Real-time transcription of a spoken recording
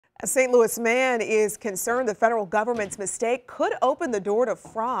A St. Louis man is concerned the federal government's mistake could open the door to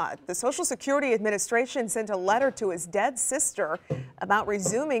fraud. The Social Security Administration sent a letter to his dead sister about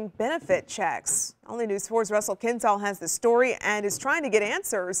resuming benefit checks. Only News 4's Russell Kinzel has the story and is trying to get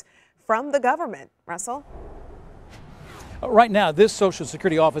answers from the government. Russell? Right now, this Social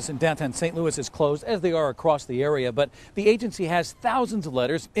Security office in downtown St. Louis is closed, as they are across the area, but the agency has thousands of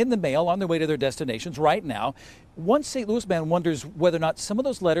letters in the mail on their way to their destinations right now. One St. Louis man wonders whether or not some of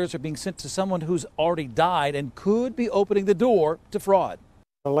those letters are being sent to someone who's already died and could be opening the door to fraud.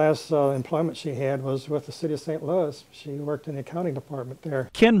 The last employment she had was with the city of St. Louis. She worked in the accounting department there.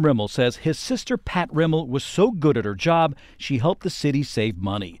 Ken Rimmel says his sister Pat Rimmel was so good at her job, she helped the city save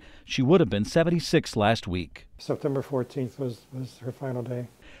money. She would have been 76 last week. September 14th was her final day.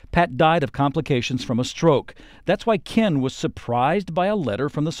 Pat died of complications from a stroke. That's why Ken was surprised by a letter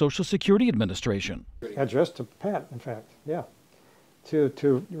from the Social Security Administration. Addressed to Pat, in fact, yeah,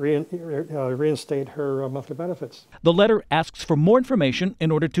 to reinstate her monthly benefits. The letter asks for more information in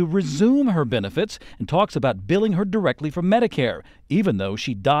order to resume her benefits and talks about billing her directly from Medicare, even though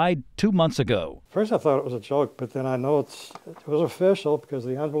she died 2 months ago. First I thought it was a joke, but then I know it was official because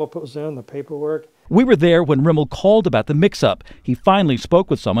the envelope was in, the paperwork. We were there when Rimmel called about the mix-up. He finally spoke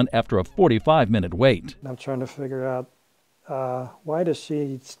with someone after a 45-minute wait. I'm trying to figure out why does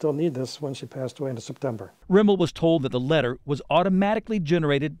she still need this when she passed away in September? Rimmel was told that the letter was automatically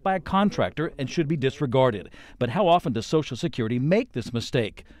generated by a contractor and should be disregarded. But how often does Social Security make this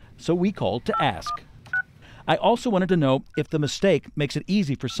mistake? So we called to ask. I also wanted to know if the mistake makes it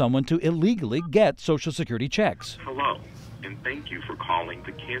easy for someone to illegally get Social Security checks. Hello, and thank you for calling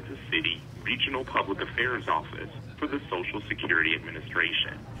the Kansas City Regional Public Affairs Office for the Social Security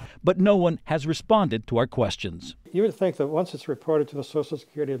Administration. But no one has responded to our questions. You would think that once it's reported to the Social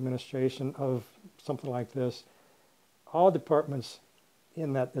Security Administration of something like this, all departments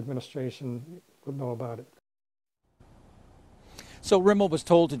in that administration would know about it. So Rimmel was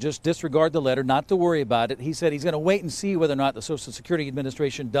told to just disregard the letter, not to worry about it. He said he's going to wait and see whether or not the Social Security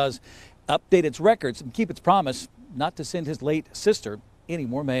Administration does update its records and keep its promise not to send his late sister any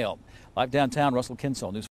more mail. Live downtown, Russell Kinzel, News